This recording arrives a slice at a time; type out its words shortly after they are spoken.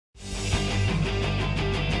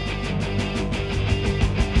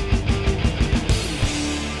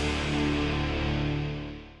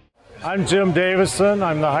I'm Jim Davison.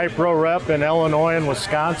 I'm the Hypro rep in Illinois and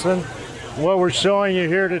Wisconsin. What we're showing you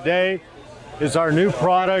here today is our new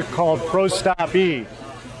product called ProStop-E.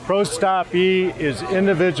 ProStop-E is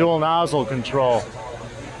individual nozzle control.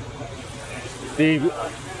 The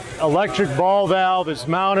electric ball valve is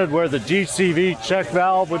mounted where the DCV check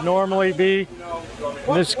valve would normally be.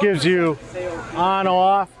 And this gives you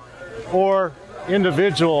on-off or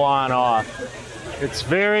individual on-off. It's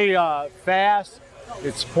very fast.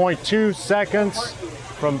 It's 0.2 seconds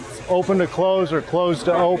from open to close or close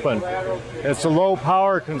to open. It's a low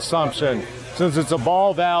power consumption. Since it's a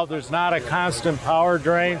ball valve, there's not a constant power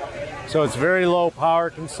drain, so it's very low power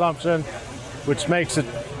consumption, which makes it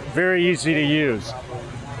very easy to use.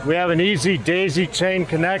 We have an easy daisy chain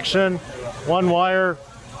connection, one wire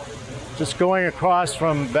just going across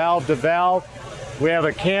from valve to valve. We have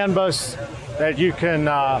a CAN bus that you can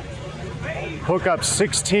hook up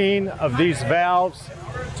 16 of these valves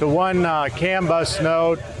to one CAN bus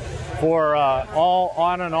node for all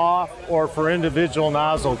on and off or for individual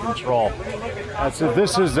nozzle control. So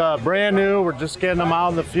this is brand new. We're just getting them out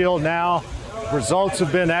in the field now. Results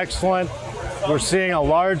have been excellent. We're seeing a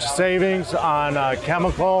large savings on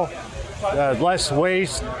chemical, less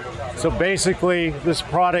waste. So basically, this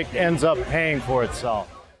product ends up paying for itself.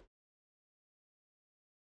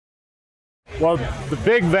 Well, the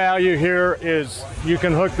big value here is you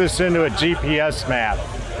can hook this into a GPS map.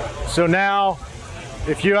 So now,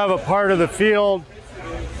 if you have a part of the field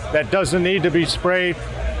that doesn't need to be sprayed,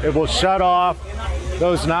 it will shut off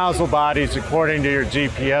those nozzle bodies according to your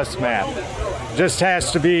GPS map. It just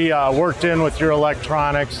has to be worked in with your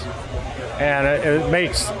electronics, and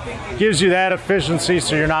it gives you that efficiency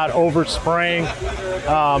so you're not overspraying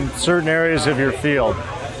certain areas of your field.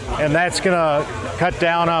 And that's going to cut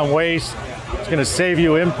down on waste. It's going to save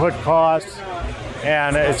you input costs,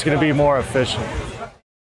 and it's going to be more efficient.